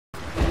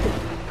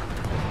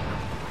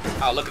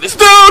Oh, look at this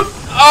dude!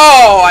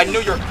 Oh, I knew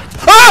you're.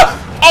 Ah!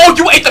 Oh,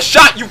 you ate the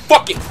shot, you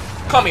fucking.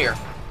 Come here.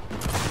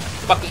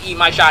 Fucking eat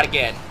my shot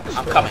again.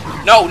 I'm coming.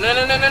 No, no,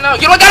 no, no, no, no.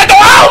 You don't gotta go.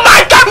 Oh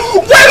my god!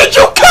 Where did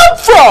you come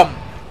from?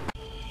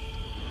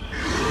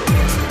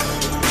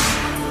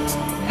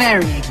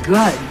 Very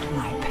good,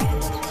 my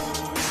pet.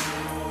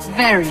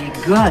 Very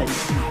good.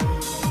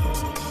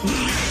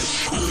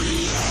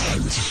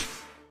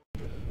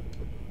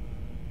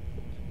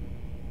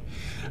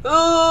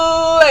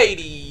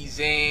 Ladies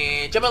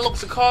and gentlemen,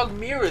 looks called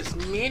Mira's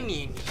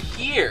Minion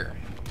here.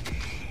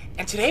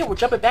 And today we're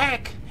jumping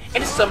back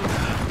into some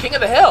King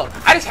of the Hill.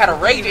 I just had a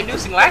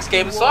rage-inducing last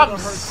game, so I'm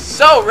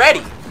so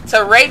ready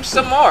to rage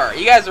some more.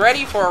 You guys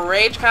ready for a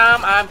rage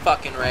com? I'm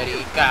fucking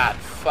ready. God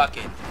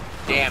fucking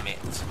damn it.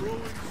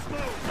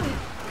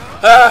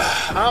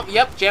 Oh,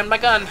 yep, jammed my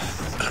gun.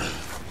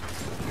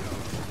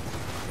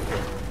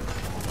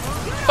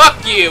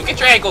 Fuck you! Get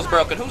your ankles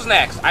broken. Who's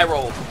next? I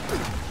rolled.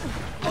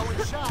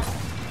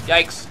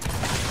 Yikes.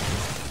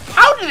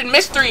 How did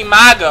Mr.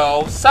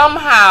 Imago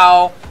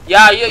somehow...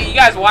 Yeah, you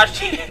guys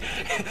watched it.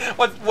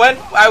 when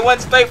I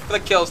went straight for the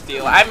kill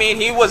steal. I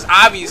mean, he was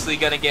obviously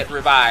gonna get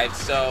revived,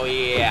 so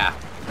yeah.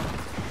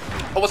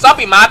 Oh, what's up,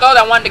 Imago?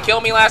 That wanted to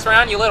kill me last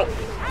round? You little...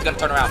 He's gonna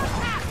turn around.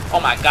 Oh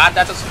my god,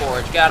 that's a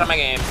Scourge. Get out of my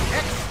game.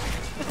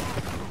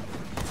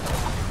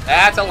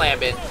 That's a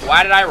Lambent.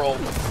 Why did I roll?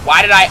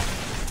 Why did I...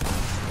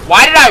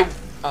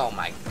 Oh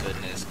my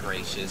goodness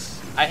gracious.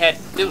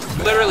 There was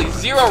literally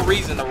zero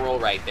reason to roll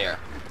right there.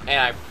 And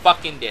I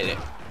fucking did it.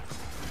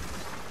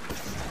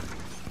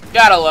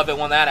 Gotta love it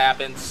when that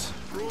happens.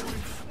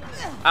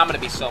 I'm gonna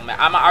be so mad.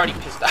 I'm already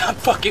pissed off. I'm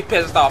fucking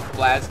pissed off from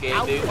last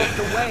game, dude.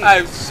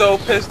 I'm so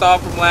pissed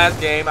off from last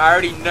game. I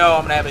already know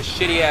I'm gonna have a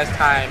shitty ass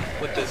time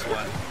with this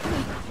one.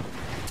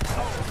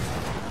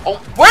 Oh,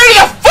 where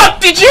the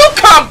fuck did you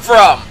come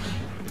from?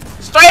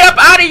 Straight up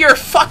out of your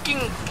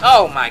fucking...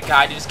 Oh my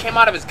god, he just came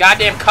out of his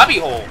goddamn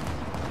cubbyhole.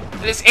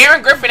 This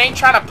Aaron Griffin ain't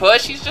trying to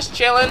push, he's just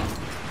chilling.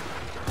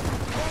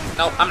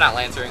 Nope, I'm not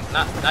lancering.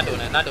 Not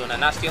doing it, not doing it.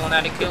 Not stealing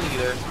that to kill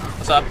either.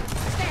 What's up?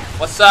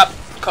 What's up,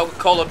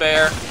 Coca-Cola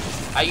Bear?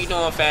 How you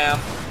doing, fam?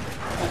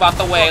 Move out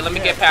the way, let me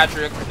get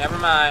Patrick. Never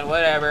mind,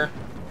 whatever.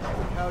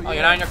 Oh,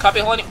 you're not in your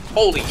cubbyhole anymore?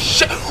 Holy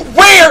shit!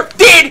 Where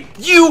did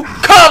you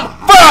come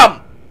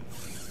from?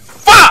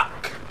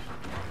 Fuck!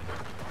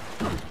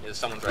 Yeah,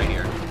 someone's right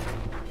here.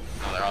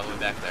 Oh, they're all the way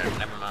back there.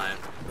 Never mind.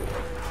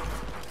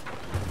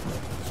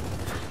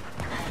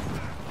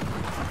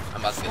 I'm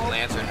about to get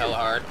Lancer hella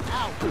hard.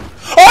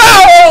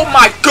 Oh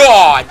my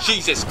god!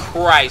 Jesus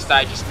Christ,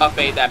 I just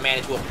up-aimed that man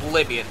into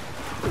oblivion.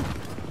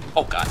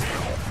 Oh god.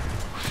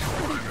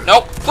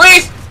 Nope,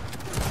 please!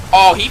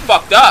 Oh, he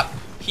fucked up.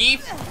 He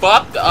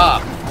fucked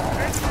up.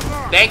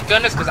 Thank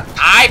goodness, because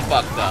I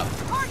fucked up.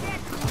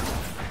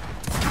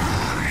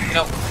 You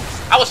know,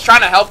 I was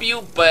trying to help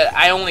you, but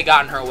I only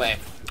got in her way.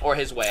 Or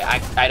his way.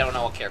 I don't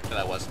know what character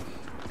that was.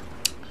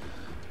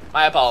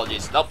 My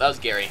apologies. Nope, that was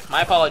Gary.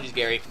 My apologies,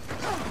 Gary.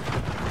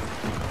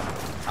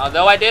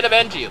 Although I did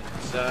avenge you,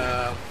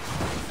 so...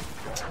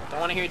 Don't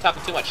want to hear you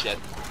talking too much shit.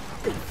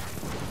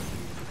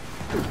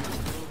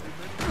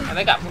 And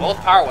they got both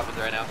power weapons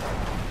right now.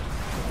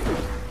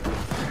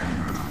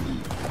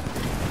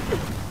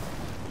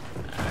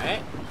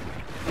 Alright.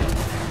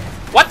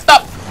 What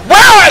the...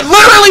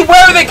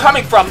 Where are they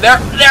coming from? They're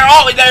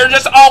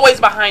just always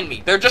behind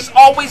me. They're just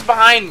always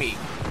behind me.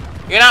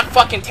 You're not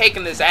fucking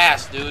taking this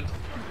ass, dude.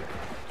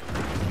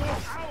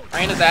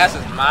 Raina's ass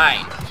is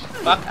mine.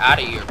 Fuck out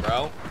of here,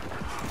 bro.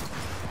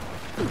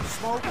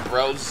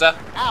 Rosa.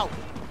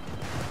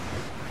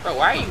 Bro,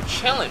 why are you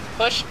chilling?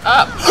 Push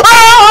up.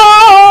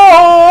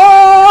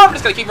 Oh! I'm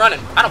just gonna keep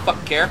running. I don't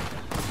fucking care.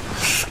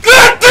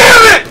 God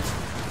damn it!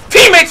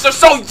 Teammates are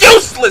so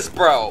useless,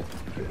 bro.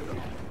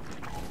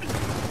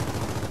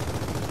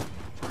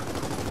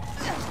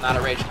 It's not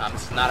a rage com.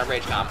 It's not a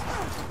rage com.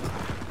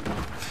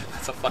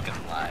 That's a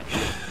fucking lie.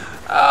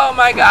 Oh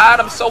my god,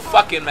 I'm so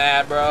fucking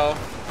mad, bro.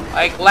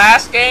 Like,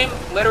 last game,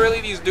 literally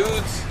these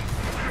dudes...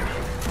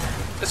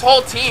 This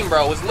whole team,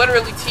 bro, was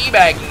literally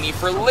teabagging me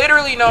for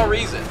literally no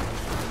reason.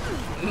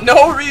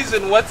 No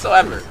reason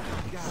whatsoever.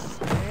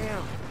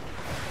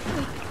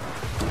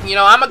 You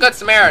know, I'm a good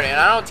Samaritan.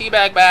 I don't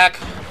teabag back.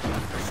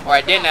 Or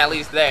I didn't at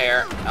least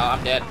there. Oh,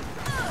 I'm dead.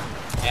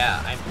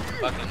 Yeah, I'm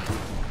fucking...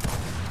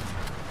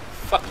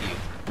 Fuck you.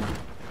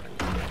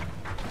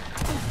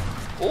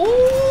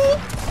 Ooh!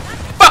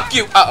 Fuck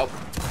you! Uh-oh.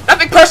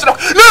 Nothing personal!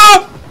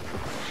 No!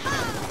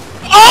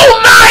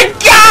 Oh my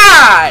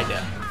god!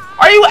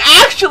 Are you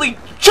actually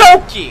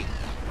joking?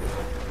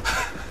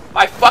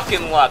 My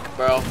fucking luck,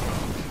 bro.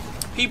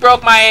 He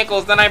broke my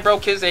ankles, then I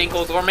broke his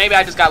ankles, or maybe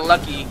I just got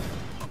lucky.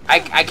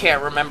 I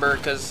can't remember,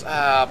 because,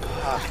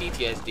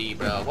 PTSD,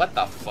 bro. What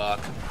the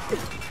fuck?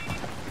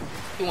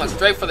 He went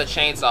straight for the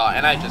chainsaw,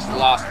 and I just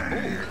lost.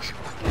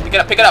 Ooh. Pick it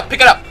up, pick it up,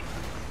 pick it up!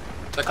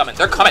 They're coming,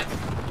 they're coming!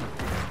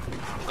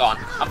 I'm gone.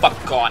 I'm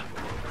fucking gone.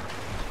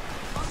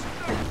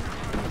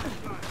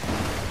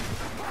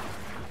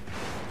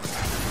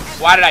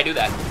 Why did I do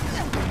that?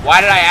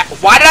 Why did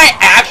I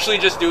actually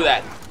just do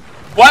that?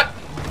 What?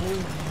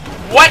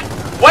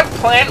 What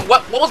plan?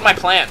 What was my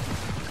plan?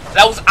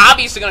 That was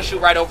obviously gonna shoot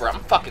right over.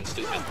 I'm fucking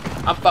stupid.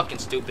 I'm fucking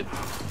stupid.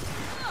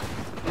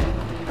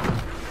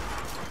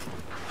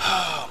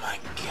 Oh my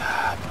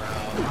god, bro.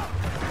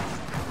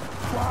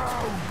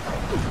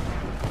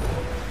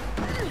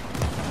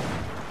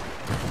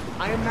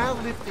 I am now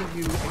lifting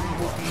you, and you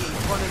will be in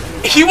front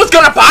of me. He was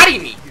gonna body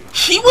me.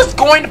 He was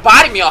going to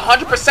body me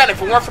 100%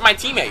 if it weren't for my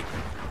teammate.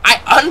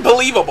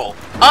 Unbelievable.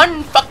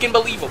 Unfucking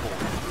believable.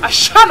 I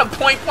shot him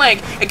point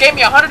blank. It gave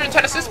me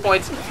 110 assist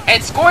points,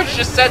 and Scourge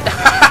just said,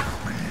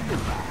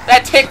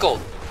 that tickled.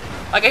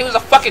 Like he was a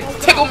fucking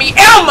tickle me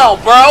Elmo,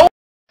 bro.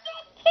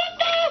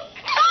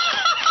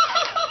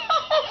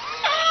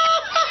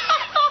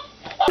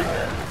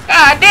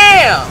 God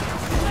damn.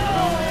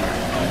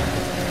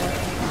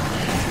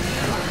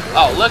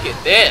 Oh, look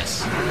at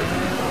this.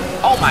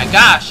 Oh my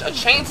gosh, a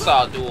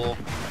chainsaw duel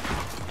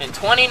in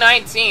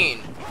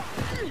 2019.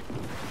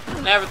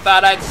 Never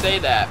thought I'd say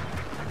that.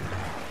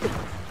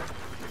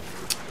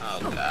 Oh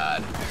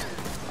god.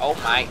 Oh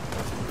my.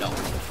 No.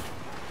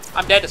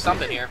 I'm dead to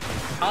something here.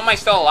 How am I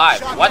still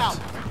alive? What?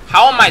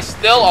 How am I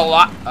still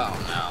alive? Oh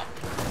no.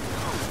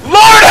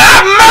 Lord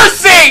have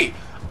mercy!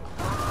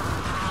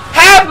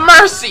 Have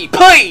mercy,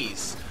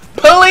 please!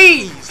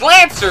 Please!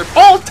 Lancer,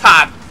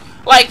 Boltok!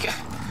 Like,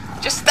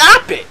 just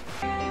stop it!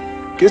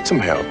 Get some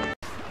help.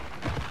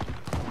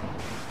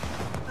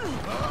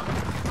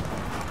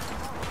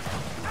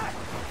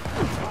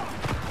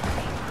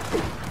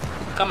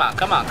 Come on,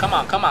 come on, come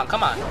on, come on,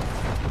 come on.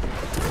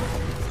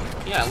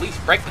 Yeah, at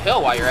least break the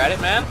hill while you're at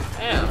it, man.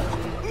 Damn.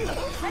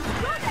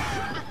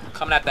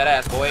 Coming at that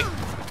ass, boy.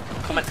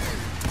 Coming.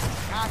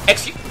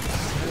 Excuse.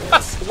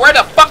 Where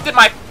the fuck did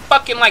my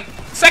fucking, like,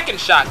 second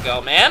shot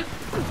go, man?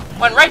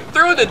 Went right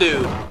through the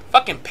dude.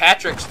 Fucking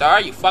Patrick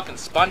Star, you fucking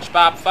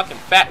SpongeBob fucking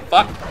fat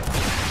fuck.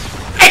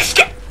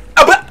 Excuse.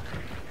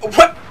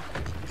 What?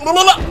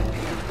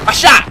 My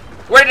shot.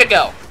 Where did it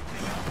go?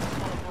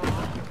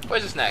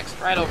 Where's this next?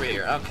 Right over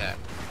here. Okay.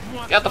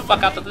 Get the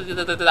fuck out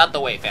the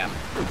way, fam.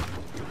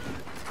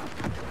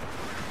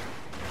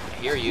 I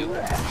hear you.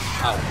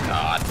 Oh,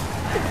 God.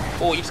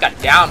 Oh, you just got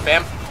down,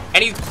 fam.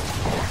 And he's...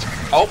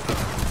 Oh.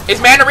 Is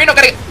Mandarino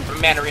gonna get...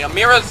 Mandarino.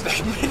 Mira's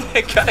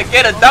gonna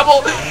get a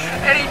double.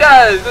 And he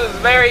does.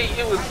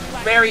 It was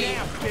very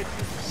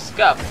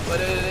scuffed.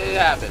 But it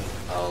happened.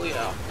 Oh, you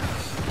know.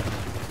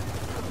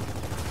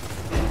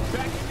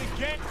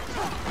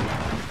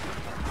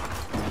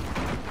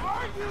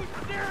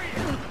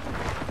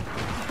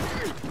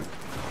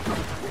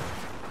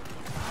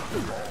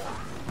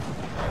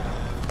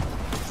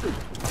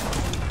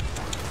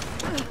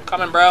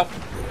 Coming, bro.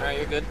 Alright,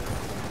 you're good.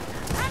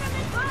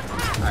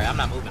 Alright, I'm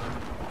not moving.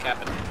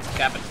 Capping.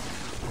 Capping.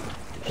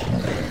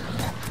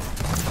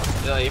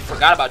 Yo, he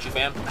forgot about you,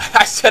 fam.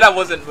 I said I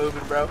wasn't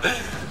moving, bro.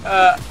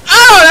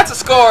 Oh, that's a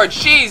Scourge.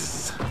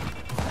 Jeez.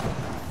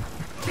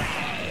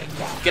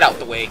 Get out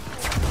the way.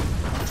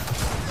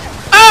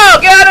 Oh,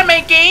 get out of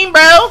my game,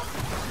 bro.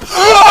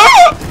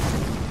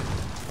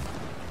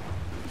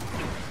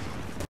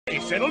 Hey,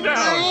 settle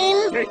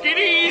down. Take it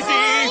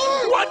easy.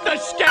 What the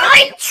scout?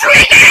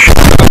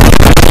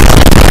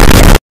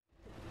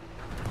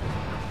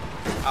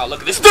 Oh,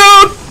 look at this dude!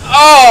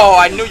 Oh,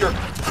 I knew you're...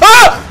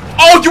 Ah!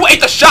 Oh, you ate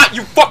the shot,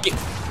 you fucking...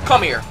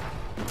 Come here.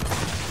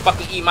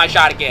 Fucking eat my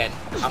shot again.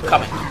 I'm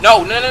coming.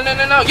 No, no, no, no,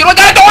 no, no. You don't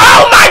gotta go...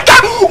 Oh my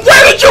god!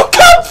 Where did you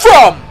come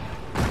from?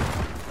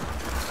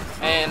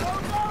 And...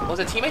 Was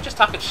a teammate just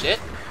talking shit?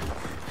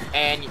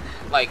 And,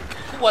 like,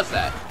 who was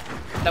that?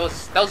 That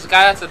was the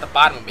guy that's at the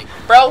bottom of me.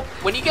 Bro,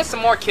 when you get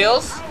some more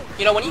kills...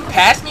 You know, when you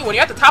pass me, when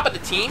you're at the top of the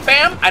team,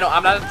 fam... I'm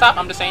not at the top.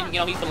 I'm just saying, you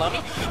know, he's below me.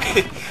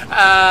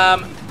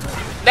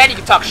 Then you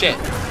can talk shit.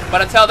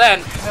 But until then,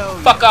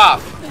 fuck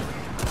off.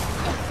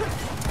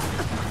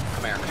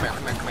 Come here, come here,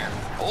 come here, come here.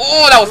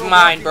 Oh, that was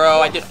mine,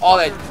 bro. I did all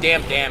that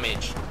damn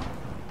damage.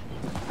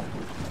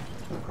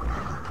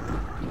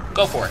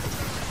 Go for it.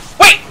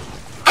 Wait!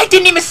 I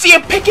didn't even see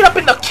him pick it up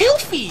in the kill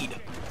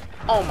feed.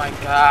 Oh my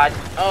god.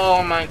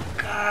 Oh my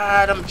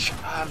god. I'm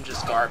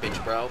just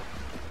garbage, bro.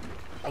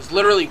 I was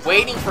literally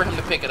waiting for him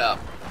to pick it up.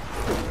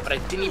 But I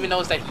didn't even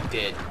notice that he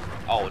did.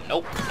 Oh,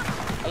 nope.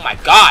 Oh my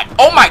god!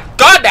 Oh my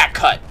god, that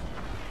cut!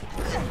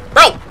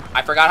 Bro!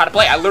 I forgot how to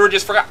play. I literally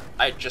just forgot.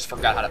 I just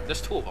forgot how to...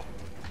 There's two of them.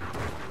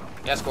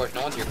 Yeah, Scorch,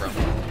 no one's here, bro.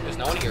 There's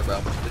no one here, bro.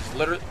 There's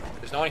literally...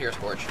 There's no one here,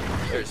 Scorch.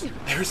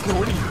 There's no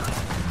one here.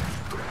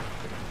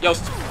 Yo,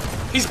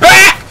 he's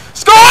back!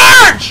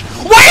 Scorch!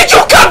 Why did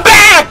you come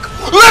back?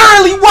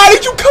 Literally, why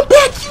did you come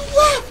back? You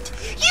left!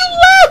 You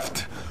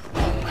left!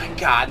 Oh my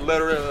god,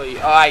 literally.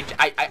 Oh,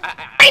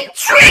 I'm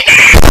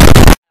triggered!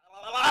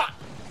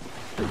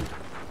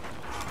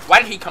 Why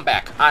did he come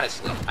back?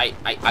 Honestly,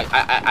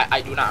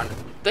 I do not.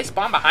 They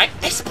spawn behind.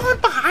 They spawned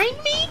behind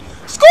me.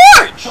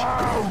 Scorch!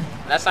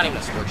 That's not even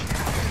a Scorch.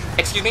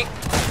 Excuse me.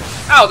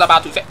 I was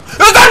about to say.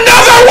 There's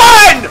another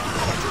one.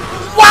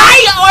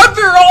 Why are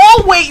there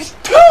always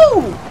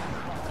two?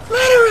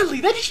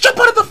 Literally, they just jump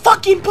out of the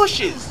fucking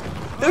bushes.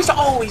 There's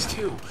always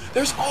two.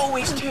 There's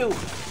always two.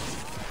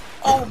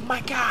 Oh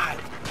my god.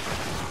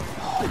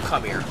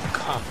 Come here.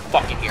 Come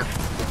fucking here.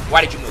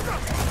 Why did you move?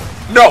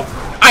 No!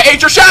 I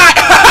ate your shot!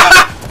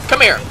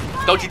 Come here.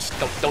 Don't you just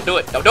don't do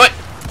it. Don't do it.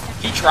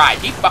 He tried.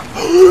 He fuck.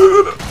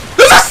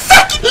 There's a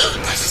second!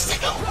 There's a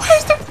second. Why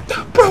is there?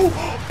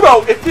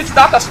 Bro, if it's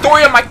not the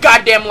story of my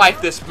goddamn life,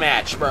 this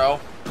match, bro.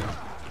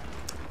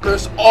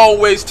 There's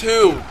always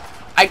two.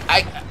 I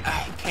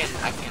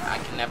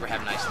can never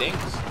have nice things.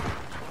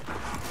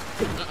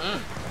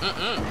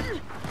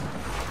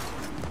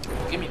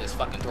 Give me this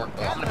fucking torque,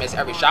 bro. I'm gonna miss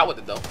every shot with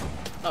it, though.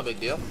 No big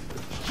deal.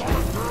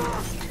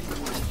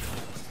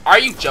 Are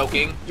you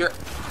joking?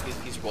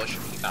 He's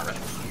rushing. He's not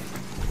rushing.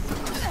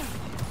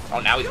 Oh,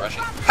 now he's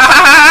rushing.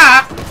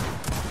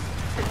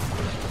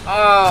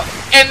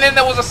 And then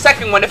there was a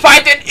second one. If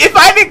I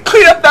didn't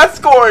clean up that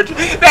scourge,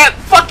 that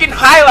fucking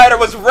highlighter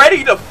was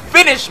ready to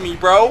finish me,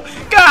 bro.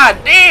 God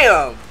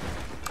damn.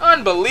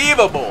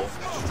 Unbelievable.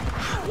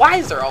 Why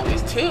is there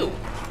always two?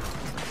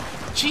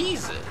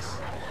 Jesus.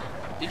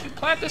 Did you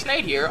plant this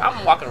nade here?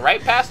 I'm walking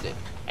right past it.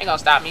 Ain't gonna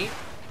stop me.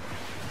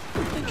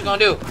 What you gonna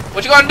do?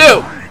 What you gonna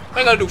do? You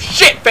ain't gonna do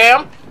shit,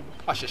 fam.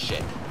 Watch this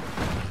shit.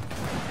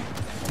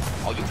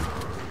 Oh, you.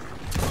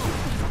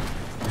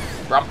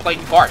 Bro, I'm playing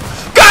you hard.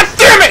 God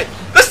damn it!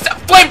 This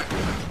flame.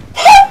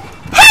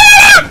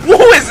 Who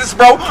is this,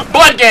 bro?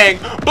 Blood Gang.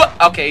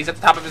 Okay, he's at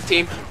the top of his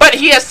team, but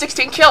he has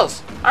 16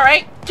 kills. All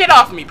right, get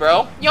off me,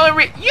 bro. You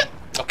only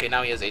Okay,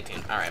 now he has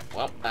 18. All right,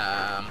 well,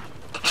 oh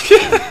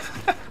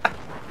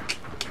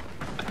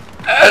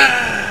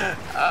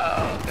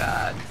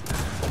God.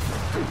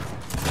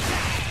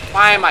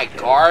 Why am I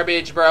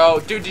garbage, bro?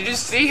 Dude, did you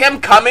see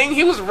him coming?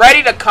 He was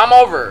ready to come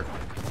over.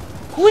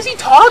 Who is he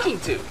talking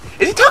to?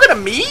 Is he talking to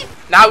me?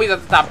 Now he's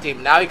at the top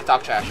team. Now he can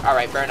talk trash. All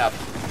right, fair enough.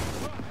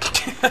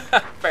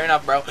 Fair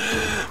enough, bro.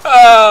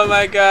 Oh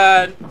my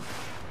God.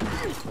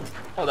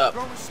 Hold up.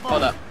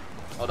 Hold up.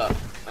 Hold up.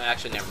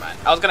 Actually, never mind.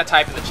 I was gonna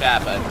type in the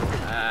chat, but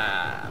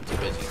I'm too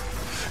busy.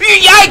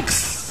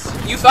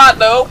 Yikes! You thought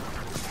though.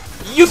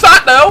 You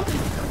thought though.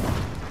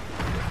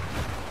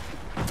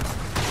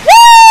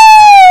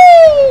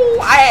 Woo!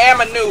 I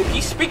am a noob.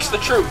 He speaks the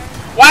truth.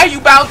 Why are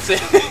you bouncing?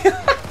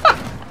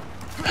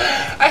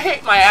 I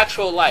hate my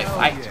actual life.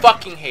 I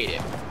fucking hate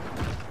it.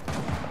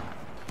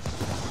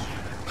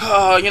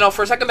 You know,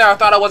 for a second there I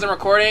thought I wasn't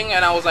recording,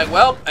 and I was like,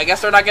 well, I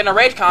guess they're not getting a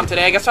rage com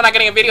today. I guess they're not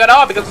getting a video at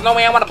all, because there's no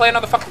way I want to play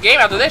another fucking game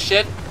after this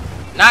shit.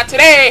 Not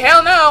today.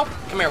 Hell no.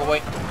 Come here,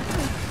 boy.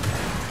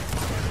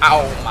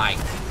 Oh my.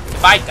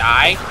 If I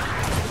die.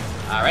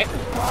 Alright.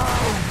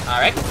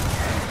 Alright.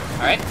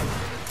 Alright.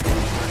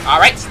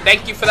 Alright.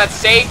 Thank you for that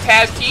save,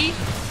 Taz T.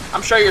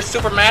 I'm sure you're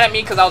super mad at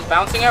me because I was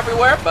bouncing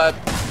everywhere, but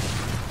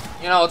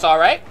you know, it's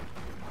alright.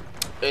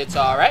 It's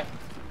alright.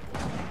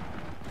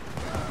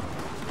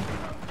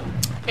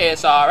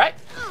 It's alright.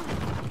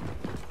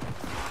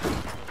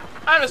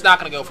 I'm just not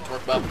gonna go for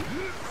torque bow.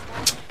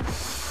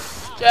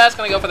 Just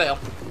gonna go for the hill.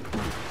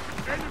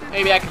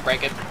 Maybe I can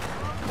break it.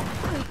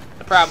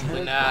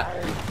 Probably not.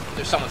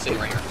 There's someone sitting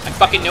right here. I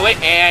fucking knew it,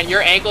 and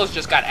your ankles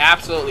just got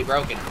absolutely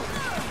broken.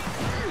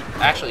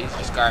 Actually, he's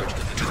just garbage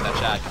because he missed that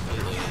shot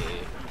completely.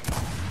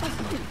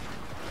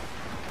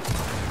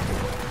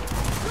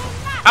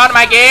 Out of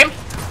my game!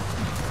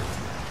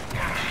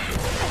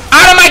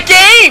 Out of my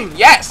game!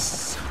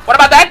 Yes! What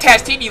about that,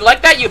 Tasty? Do you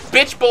like that, you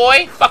bitch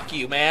boy? Fuck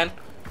you, man.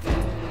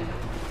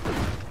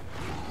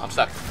 I'm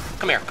stuck.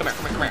 Come here, come here,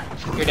 come here, come here.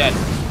 You're dead.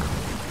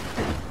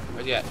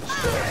 Where's he at?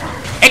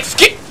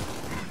 Excuse.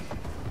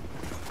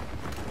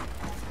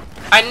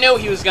 I knew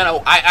he was gonna.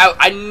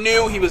 I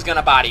knew he was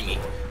gonna body me.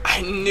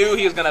 I knew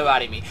he was gonna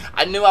body me.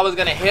 I knew I was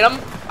gonna hit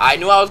him. I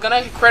knew I was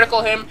gonna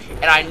critical him,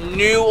 and I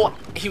knew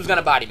he was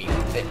gonna body me.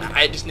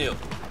 I just knew.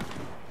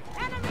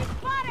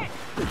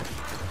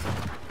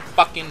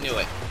 Fucking knew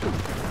it.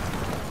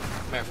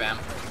 Come here, fam.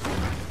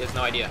 He has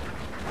no idea.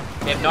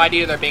 They have no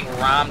idea they're being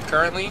rommed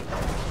currently.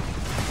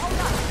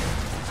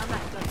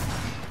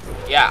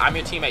 Yeah, I'm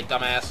your teammate,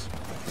 dumbass.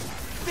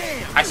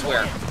 I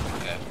swear.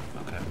 Okay,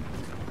 okay.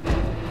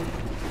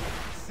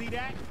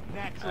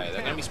 Alright,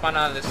 they're gonna be spawning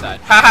on this side.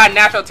 Haha,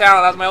 natural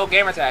talent, that was my old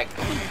gamer tag.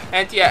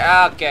 And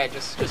yeah, okay,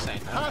 just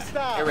saying.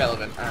 Okay.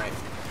 Irrelevant, alright.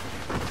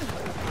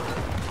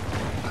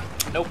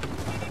 Nope.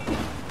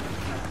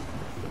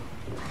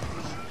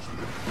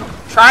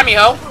 Try me,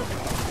 ho.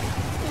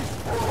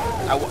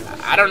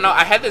 I don't know.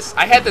 I had this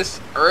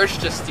urge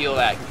to steal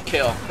that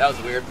kill. That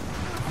was weird.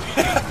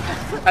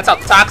 That's how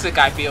toxic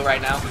I feel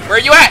right now. Where are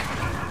you at?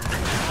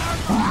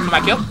 My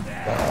kill?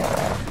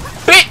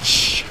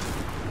 Bitch!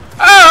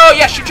 Oh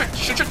yeah, shoot your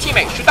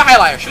teammate. Shoot the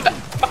highlighter. Shoot the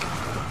fucking.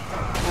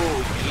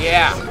 Oh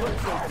yeah.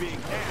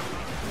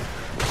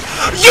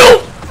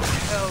 You!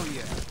 Hell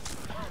yeah.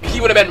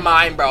 He would have been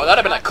mine, bro. That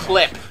would have been a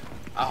clip.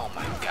 Oh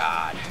my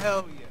god.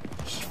 Hell yeah.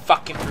 He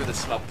fucking threw the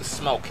smoke. The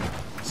smoke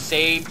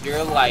saved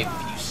your life,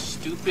 you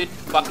stupid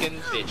fucking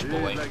bitch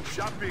boy. Like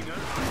shopping,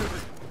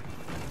 huh?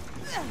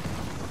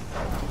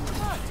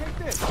 Take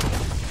this.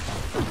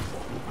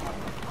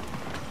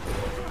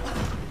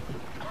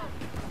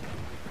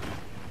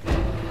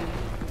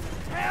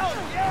 Hell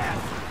yeah!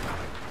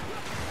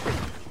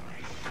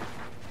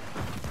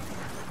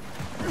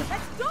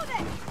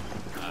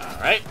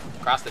 Alright,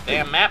 across the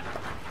damn map.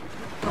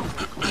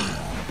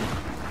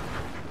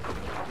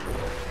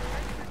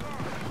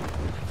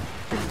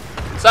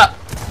 What's up?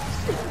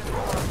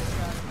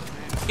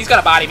 He's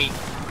gonna body me.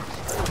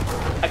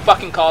 I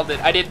fucking called it.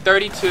 I did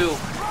 32.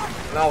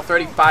 No,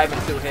 35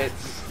 and 2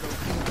 hits.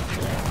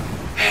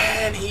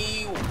 And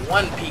he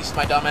one-pieced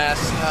my dumbass.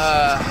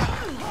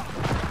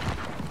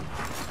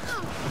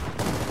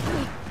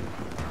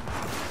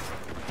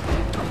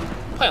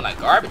 Playing like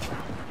garbage.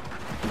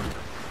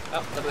 Oh,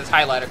 look at this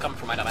highlighter coming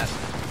from my dumbass.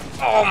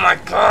 Oh my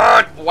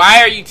god!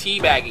 Why are you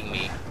teabagging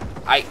me?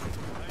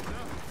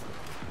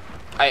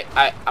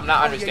 I'm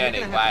not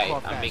understanding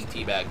why I'm being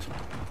teabagged.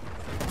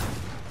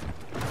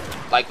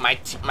 Like my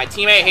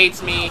teammate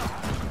hates me.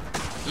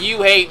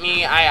 You hate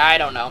me. I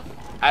don't know.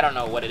 I don't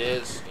know what it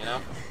is, you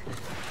know?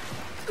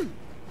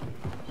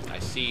 I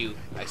see you.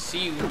 I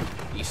see you.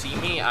 You see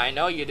me? I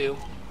know you do.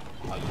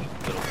 Oh, you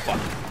little fuck.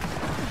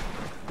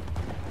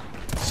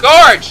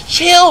 Scourge!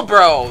 Chill,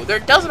 bro! There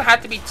doesn't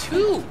have to be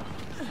 2.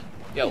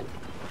 Yo.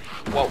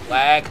 Whoa,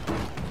 lag.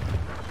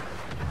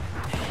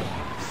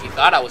 You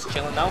thought I was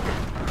chilling, though?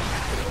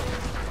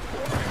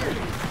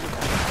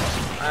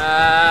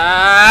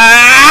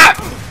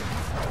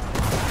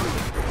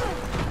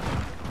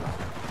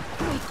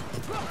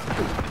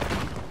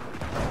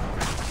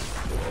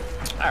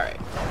 Alright.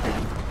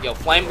 Yo,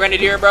 Flame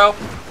Grenadier, bro.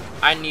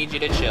 I need you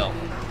to chill.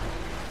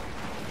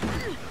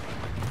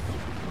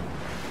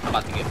 I'm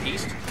about to get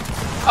pieced.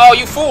 Oh,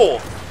 you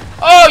fool!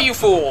 Oh, you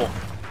fool!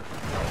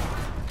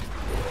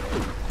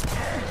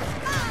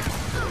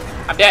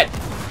 I'm dead.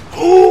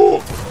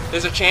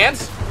 There's a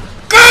chance?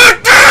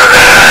 God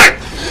damn it!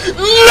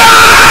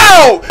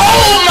 No!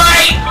 Oh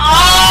my!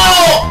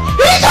 Oh!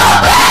 He's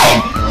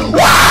alright!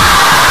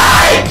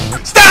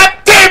 Why?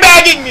 Stop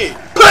teabagging me!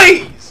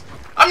 Please!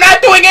 I'm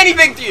not doing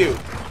anything to you!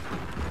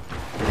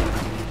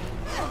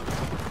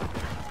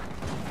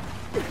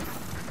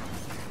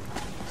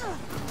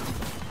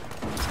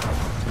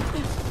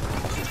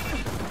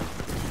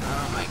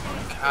 Oh my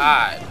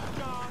god.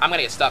 I'm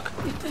gonna get stuck.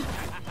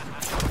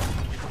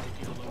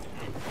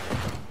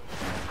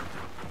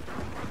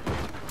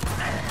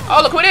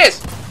 Oh, look who it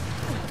is!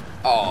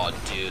 Oh,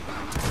 dude.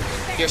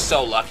 You're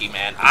so lucky,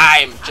 man.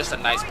 I'm just a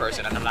nice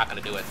person, and I'm not gonna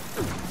do it.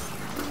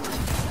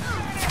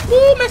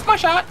 Ooh, missed my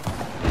shot.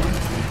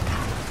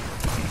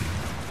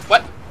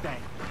 What?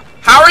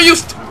 How are you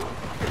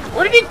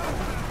where did he...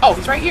 Oh,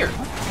 he's right here.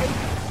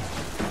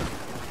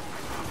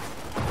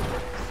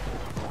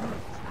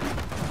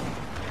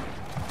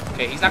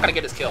 Okay, he's not gonna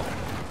get his kill.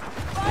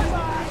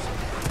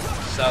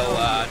 So,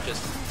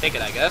 just take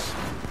it, I guess.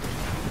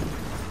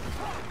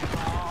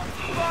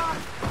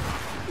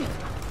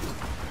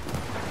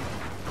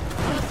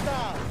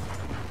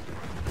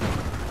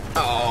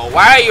 Oh,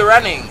 why are you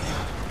running?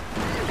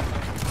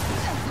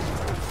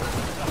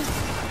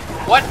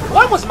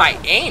 What was my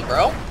aim,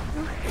 bro?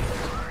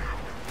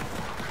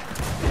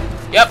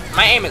 Yep,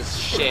 my aim is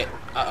shit.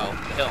 Uh-oh,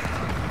 hill.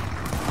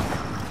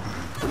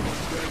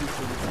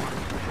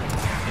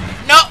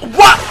 No,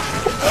 what?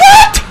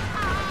 What?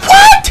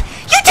 What?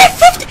 You did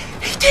 50,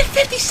 he did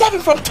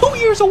 57 from 2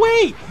 years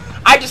away.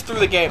 I just threw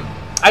the game.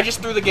 I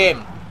just threw the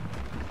game.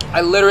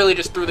 I literally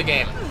just threw the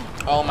game.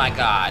 Oh my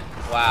god.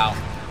 Wow.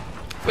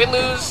 If we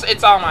lose,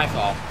 it's all my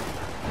fault.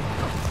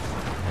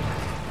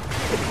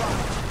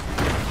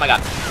 Oh my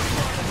god.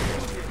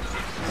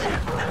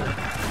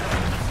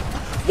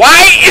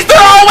 Why is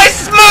there always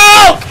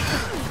smoke?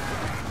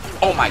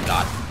 Oh my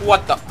god.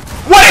 What the?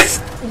 What is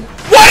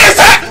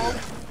that?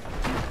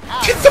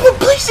 Can someone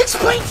please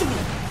explain to me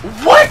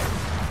what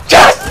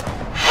just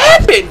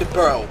happened,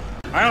 bro?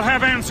 I'll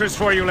have answers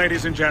for you,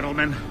 ladies and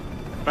gentlemen,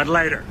 but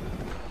later.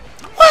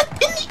 What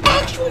in the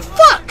actual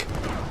fuck?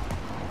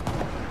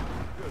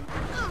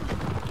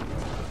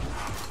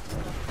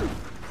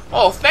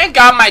 Oh, thank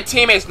God my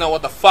teammates know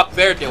what the fuck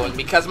they're doing,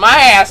 because my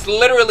ass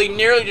literally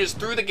nearly just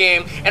threw the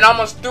game and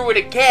almost threw it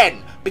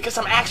again because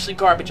I'm actually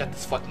garbage at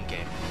this fucking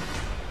game.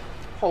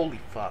 Holy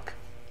fuck.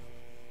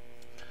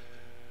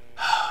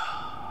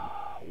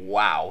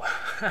 Wow.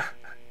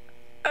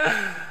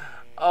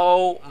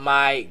 Oh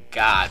my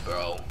god,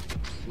 bro.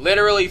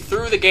 Literally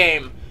threw the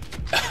game.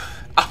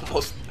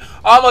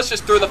 Almost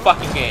just threw the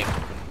fucking game.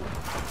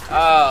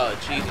 Oh,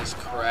 Jesus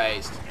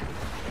Christ.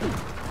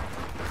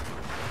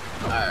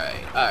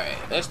 Alright.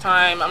 This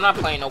time, I'm not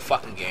playing no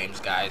fucking games,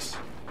 guys.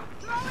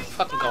 I'm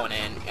fucking going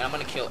in, and I'm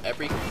gonna kill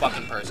every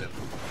fucking person.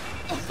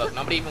 Look,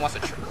 nobody even wants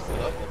to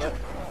hold up.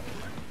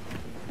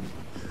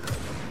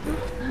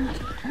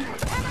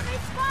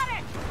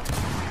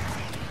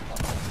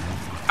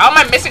 How am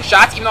I missing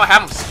shots even though I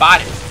have them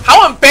spotted?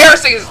 How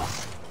embarrassing is...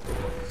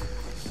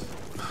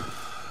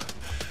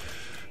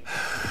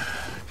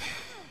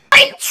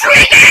 I'm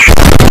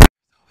triggered!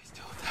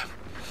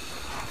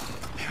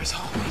 There's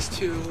always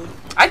 2.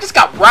 I just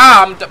got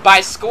robbed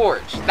by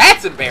Scourge.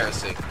 That's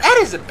embarrassing. That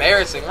is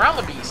embarrassing. Rom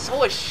would be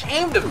so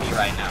ashamed of me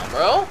right now,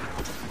 bro.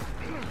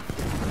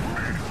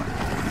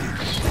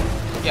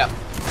 Yep.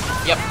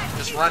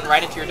 Just run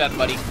right into your death,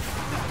 buddy.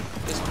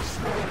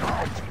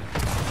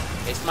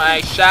 This miss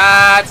my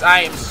shots.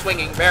 I am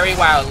swinging very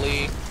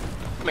wildly.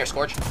 Come here,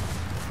 Scorch.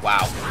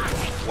 Wow.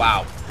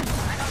 Wow.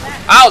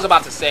 I was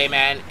about to say,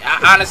 man,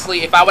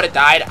 honestly, if I would have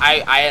died,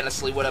 I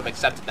honestly would have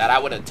accepted that. I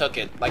would have took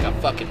it like a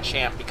fucking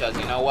champ because,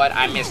 you know what?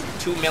 I missed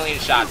 2 million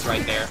shots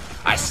right there.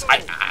 I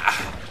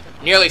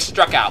nearly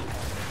struck out.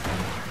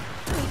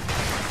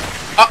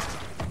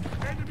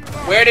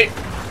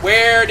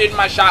 Where did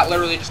my shot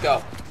literally just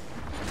go?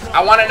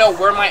 I want to know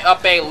where my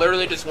up A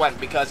literally just went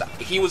because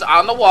he was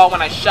on the wall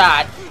when I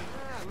shot.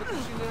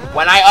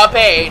 When I up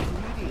A'd,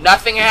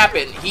 nothing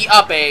happened. He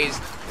up A's.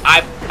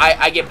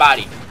 I get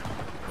bodied.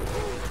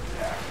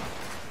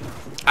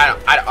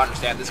 I don't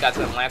understand. This guy's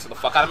gonna lance the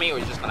fuck out of me, or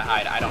he's just gonna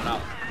hide. I don't know.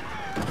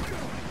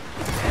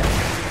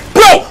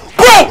 Bro!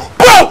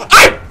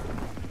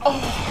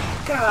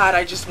 Oh God!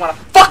 I just want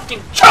to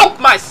fucking choke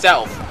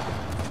myself.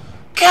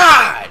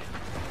 God!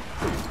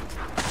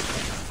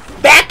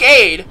 Back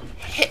aid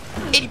hit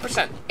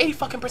 80%, 80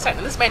 fucking percent,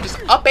 and this man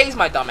just up A's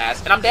my dumb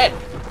ass, and I'm dead.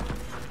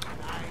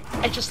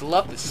 I just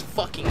love this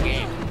fucking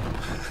game.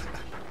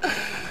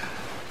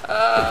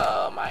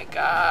 Oh my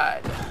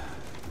God!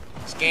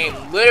 This game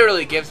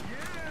literally gives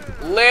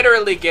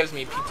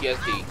me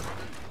PTSD.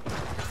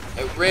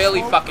 It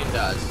really fucking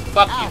does.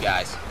 Fuck you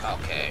guys.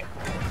 Okay.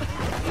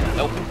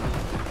 Nope.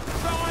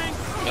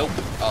 Nope.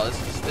 Oh,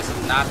 this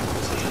is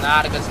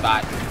not a good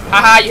spot.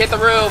 Haha, you hit the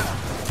roof.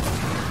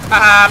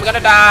 Haha, I'm gonna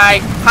die.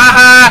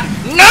 Haha,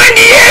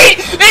 98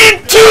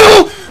 in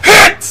 2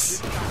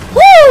 hits.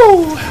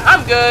 Woo!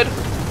 I'm good.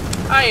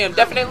 I am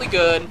definitely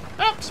good.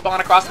 Oh,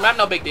 spawn across the map,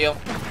 no big deal.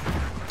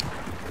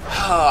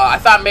 I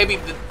thought maybe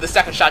the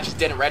second shot just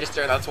didn't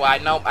register. That's why.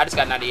 Nope, I just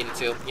got 98 and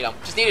 2. You know,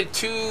 just needed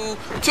two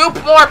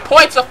more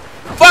points of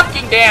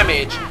fucking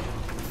damage.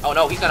 Oh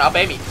no, he's gonna up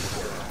A me.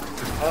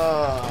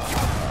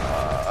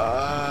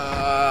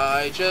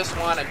 I just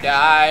want to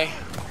die.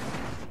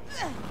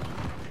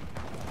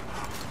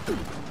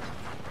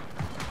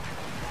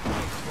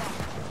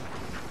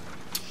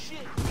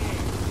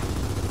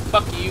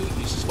 Fuck you,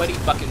 you sweaty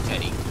fucking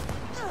teddy.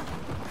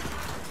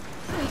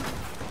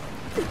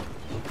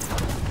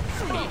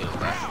 What are you doing,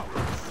 bro?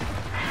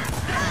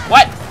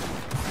 What?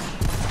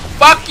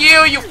 Fuck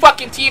you, you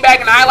fucking teabag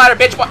and highlighter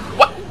bitch.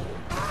 What?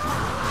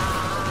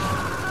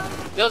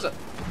 There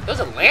was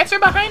a Lancer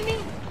behind me?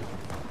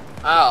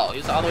 Oh, he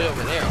was all the way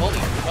over there. Holy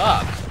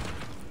fuck.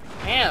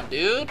 Damn,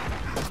 dude.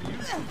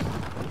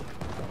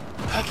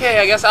 Okay,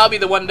 I guess I'll be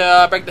the one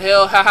to break the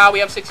hill. Haha, we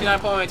have 69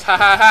 points. Ha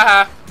ha ha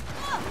ha.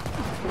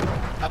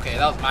 Okay,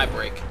 that was my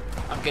break.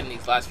 I'm getting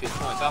these last few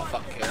points. I don't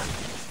fucking care.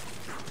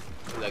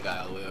 Look at that guy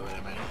all the way over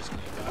there, man. He's just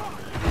gonna go.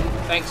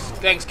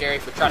 Thanks, Gary,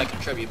 for trying to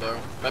contribute, bro.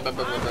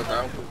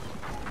 Bro.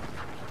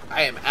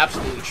 I am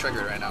absolutely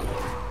triggered right now.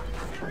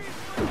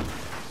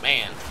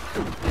 Man.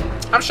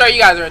 I'm sure you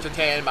guys are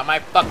entertained by my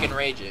fucking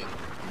raging.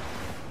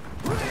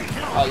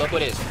 Oh, look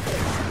what it is.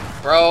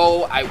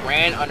 Bro, I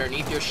ran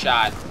underneath your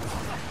shot.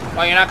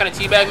 Why, you're not gonna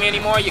teabag me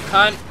anymore, you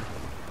cunt?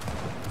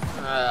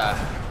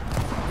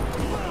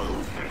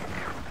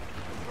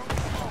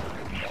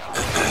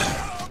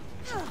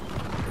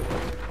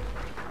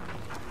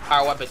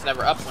 Power weapon's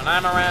never up when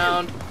I'm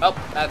around. Oh,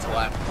 that's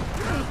why.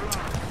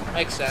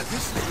 Makes sense.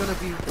 This is gonna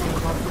be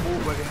uncomfortable,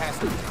 but it has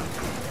to be.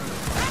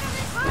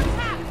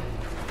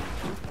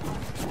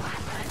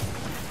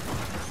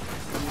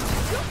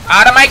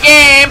 Out of my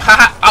game!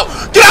 Haha!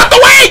 Oh, get out the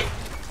way!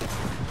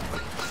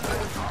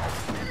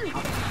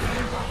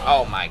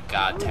 Oh my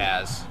God,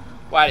 Taz.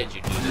 Why did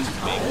you do this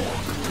to me?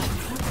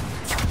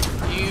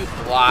 You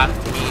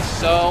blocked me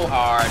so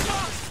hard.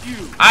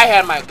 I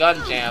had my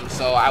gun jammed,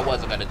 so I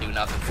wasn't gonna do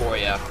nothing for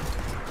you.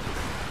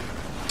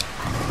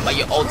 But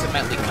you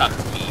ultimately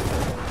cucked me.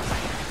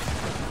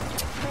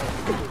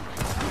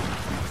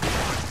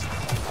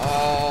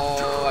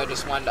 Oh, I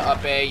just wanted to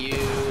up A you,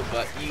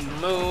 but you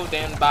moved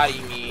and body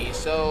me,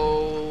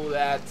 so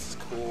that's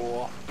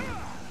cool.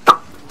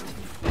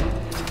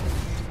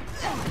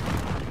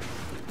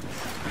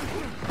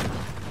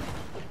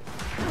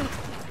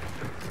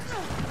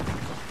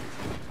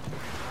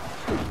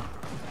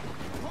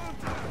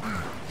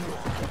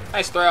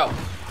 Nice throw.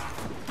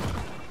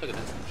 Look at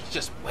this. He's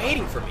just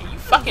waiting for me. You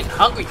fucking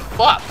hungry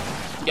fuck.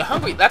 You're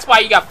hungry. That's why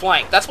you got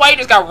flanked. That's why you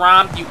just got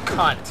romped, you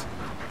cunt.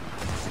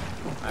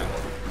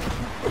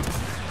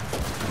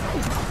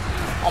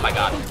 Oh my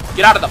God.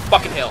 Get out of the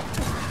fucking hill.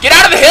 Get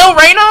out of the hill,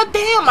 Reyna!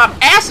 Damn, my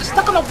ass is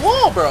stuck on the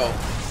wall, bro.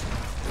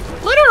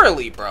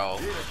 Literally, bro.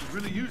 Yeah, I could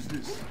really use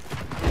this.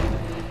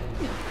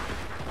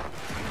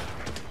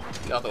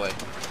 Get out the way.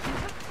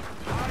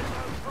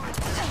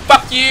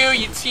 Fuck you,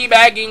 you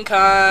teabagging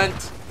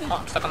cunt. Oh,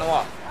 I'm stuck on the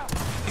wall.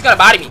 He's gonna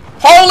body me.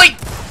 Holy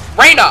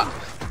Reyna!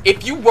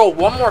 If you roll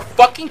one more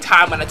fucking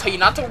time when I tell you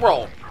not to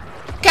roll.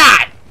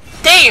 God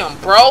damn,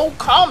 bro.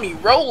 Call me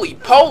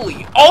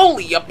roly-poly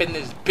Oli up in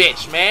this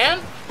bitch,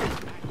 man.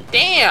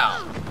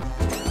 Damn.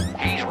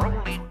 He's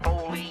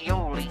roly-poly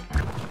Oli.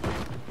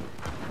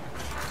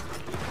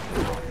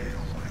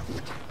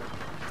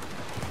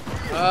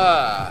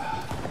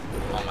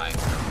 Oh my.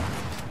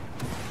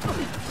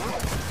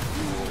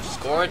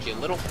 Scourge, you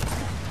little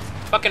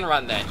Fucking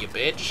run then, you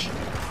bitch.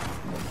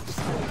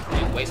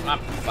 Didn't waste my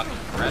fucking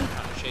breath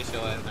trying to chase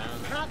your ass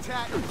down.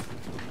 Contact.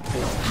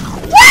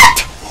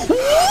 What?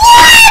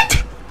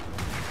 What?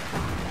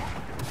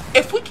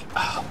 If we can,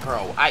 oh,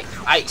 bro,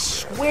 I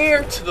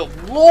swear to the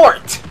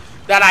Lord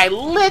that I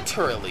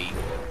literally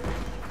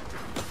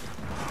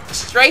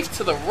strafed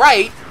to the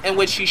right, in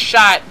which he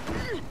shot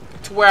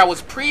to where I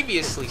was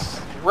previously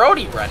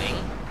roadie running,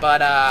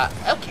 but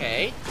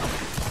okay.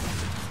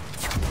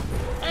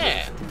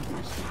 Man.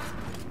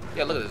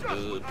 Yeah, look at this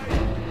dude.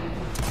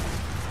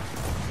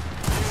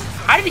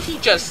 How did he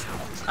just...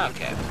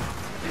 Okay.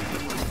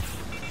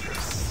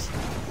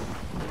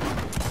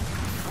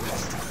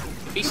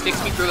 If he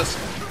sticks me through this...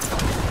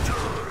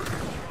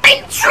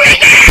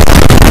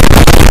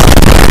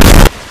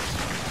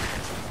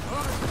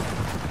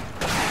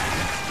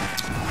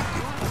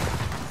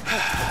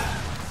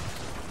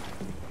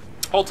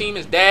 Whole team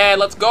is dead.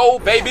 Let's go,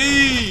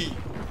 baby!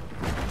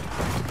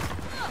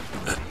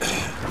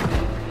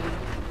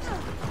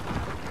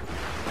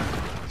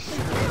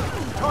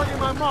 Target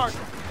my mark.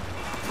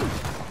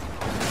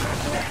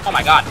 Oh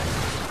my god.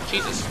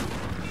 Jesus.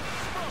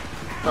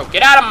 Bro,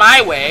 get out of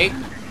my way.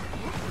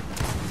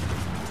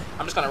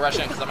 I'm just gonna rush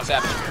in because I'm a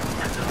savage.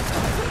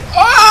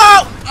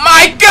 Oh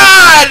my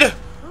god!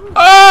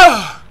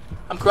 Oh!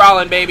 I'm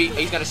crawling, baby.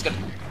 He's gonna...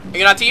 Are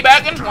you not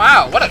teabagging?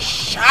 Wow, what a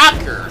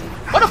shocker.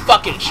 What a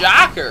fucking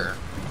shocker.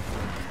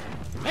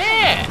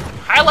 Man,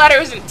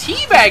 Highlighter isn't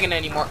teabagging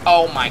anymore.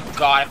 Oh my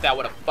god, if that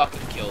would have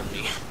fucking killed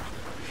me.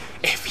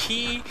 If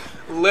he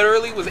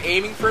literally was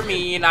aiming for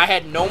me and I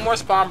had no more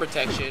spawn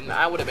protection,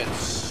 I would have been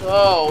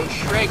so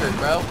triggered,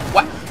 bro.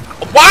 What?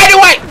 Why do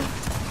I...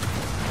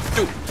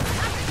 Dude.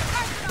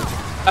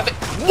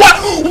 What?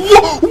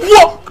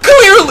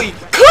 Clearly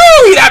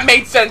that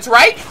made sense,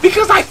 right?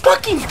 Because I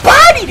fucking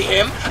bodied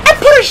him. I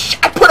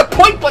put a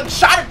point blank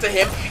shot into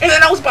him, and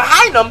then I was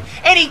behind him,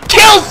 and he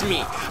kills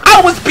me.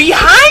 I was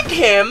behind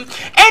him,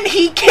 and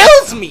he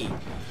kills me.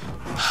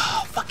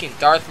 Fucking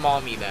Darth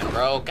Maul me then,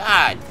 bro.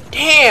 God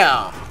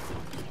damn.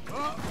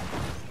 Oh,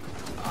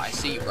 I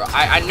see you, bro.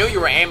 I knew you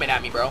were aiming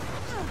at me, bro.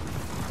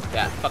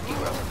 Yeah, fuck you,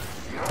 bro.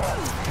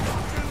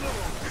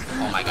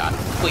 Oh my god.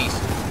 Please.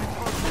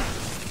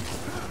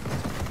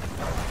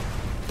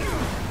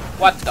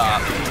 What the?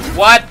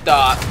 What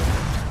the?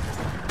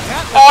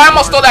 Oh, I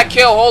almost stole that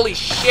kill. Holy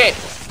shit.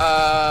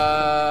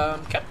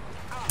 Okay.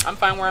 I'm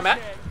fine where I'm at.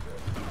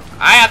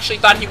 I actually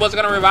thought he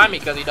wasn't gonna revive me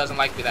because he doesn't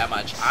like me that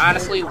much. I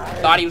honestly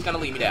thought he was gonna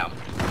leave me down.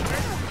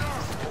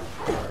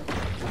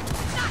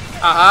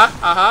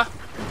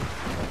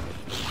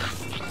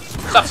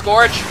 What's up,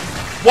 Scourge?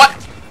 What?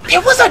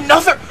 It was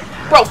another...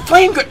 Bro,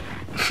 Flame...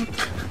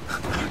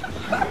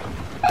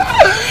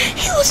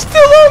 He was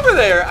still over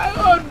there.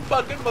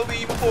 Unfucking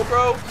believable,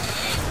 bro.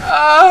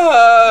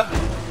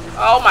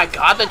 Oh my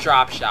god, the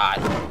drop shot.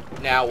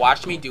 Now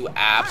watch me do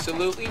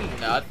absolutely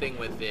nothing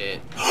with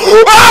it.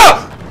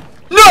 Ah!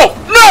 No!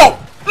 No!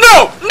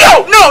 No!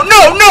 No! No!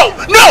 No! No!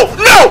 No!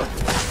 No!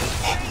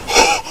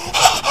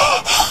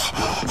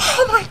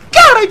 Oh my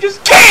god, I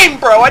just came,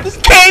 bro. I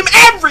just came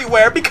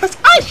everywhere because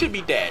I should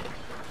be dead.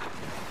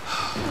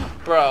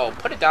 Bro,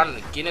 put it down in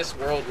the Guinness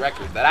World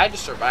Record that I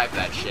just survived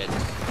that shit.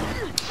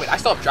 Wait, I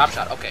still have drop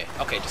shot. Okay,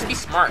 okay, just be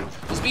smart.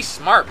 Just be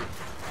smart.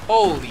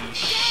 Holy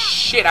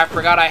shit, I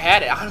forgot I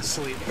had it,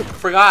 honestly.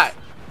 Forgot.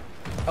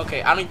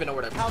 Okay, I don't even know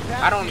where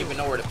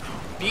to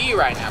be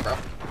right now, bro.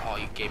 Oh,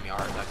 you gave me a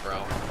heart attack,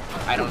 bro.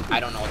 I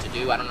don't know what to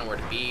do. I don't know where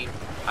to be.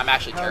 I'm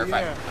actually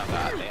terrified. Yeah. Oh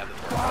god, they have the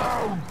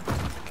door.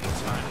 Okay,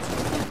 it's fine.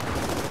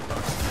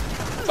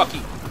 Fuck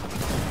you.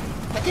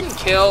 That didn't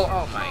kill.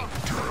 Oh my.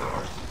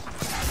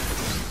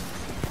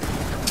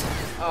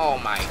 Oh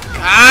my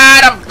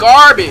god, I'm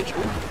garbage.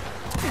 Ooh.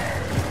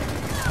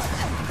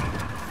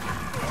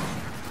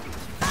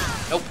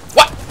 Nope.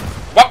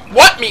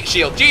 What? Meat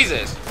shield,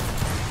 Jesus.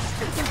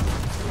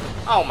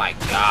 Oh my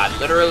god,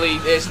 literally,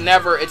 it's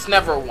never a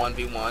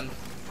 1v1.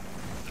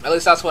 At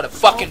least that's what it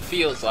fucking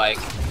feels like.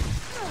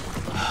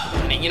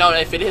 And you know,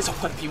 if it is a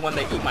 1v1,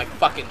 they eat my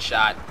fucking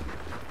shot.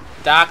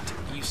 Doct,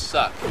 you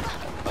suck.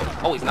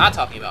 Oh, he's not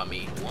talking about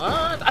me.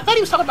 What? I thought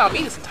he was talking about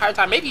me this entire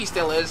time. Maybe he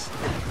still is.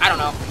 I don't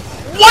know.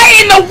 What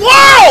in the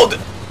world?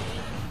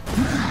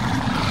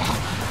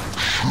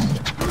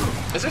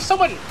 Is there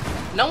someone...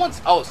 No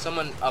one's... Oh,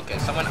 someone... Okay,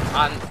 someone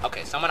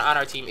on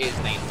our team is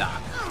named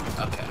Doc.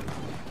 Okay.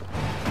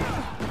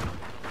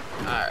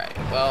 Alright.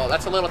 Well,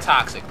 that's a little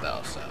toxic,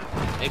 though, so...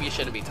 Maybe it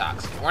shouldn't be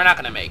toxic. We're not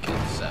gonna make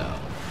it, so...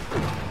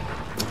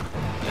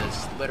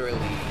 Just literally...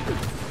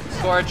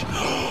 Scourge...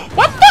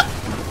 What the...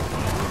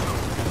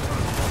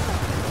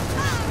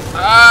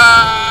 Okay.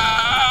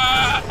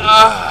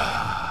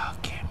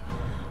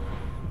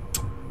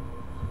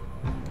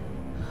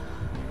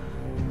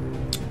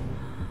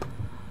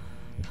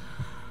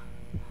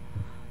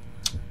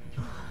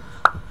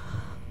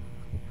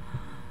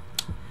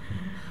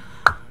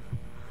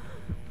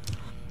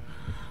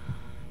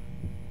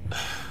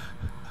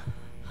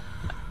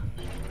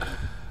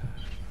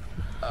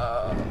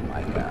 Oh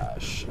my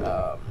gosh.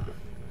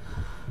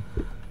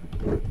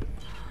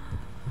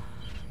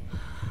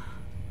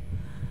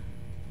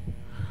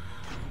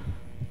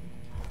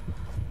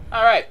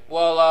 Alright,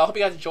 well, hope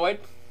you guys enjoyed.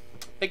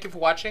 Thank you for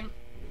watching.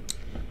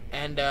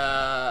 And,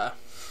 I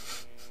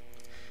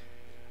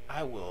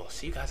will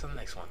see you guys on the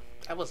next one.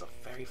 That was a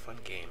very fun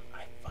game.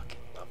 I fucking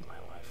love my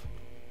life.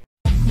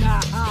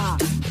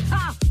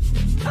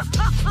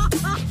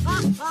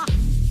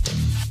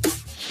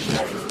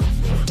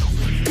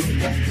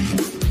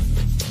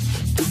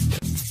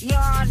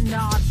 You're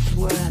not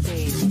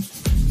worthy.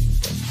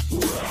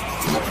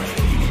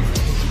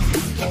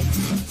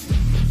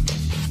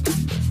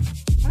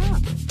 Oh,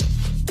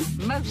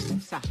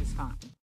 most satisfying.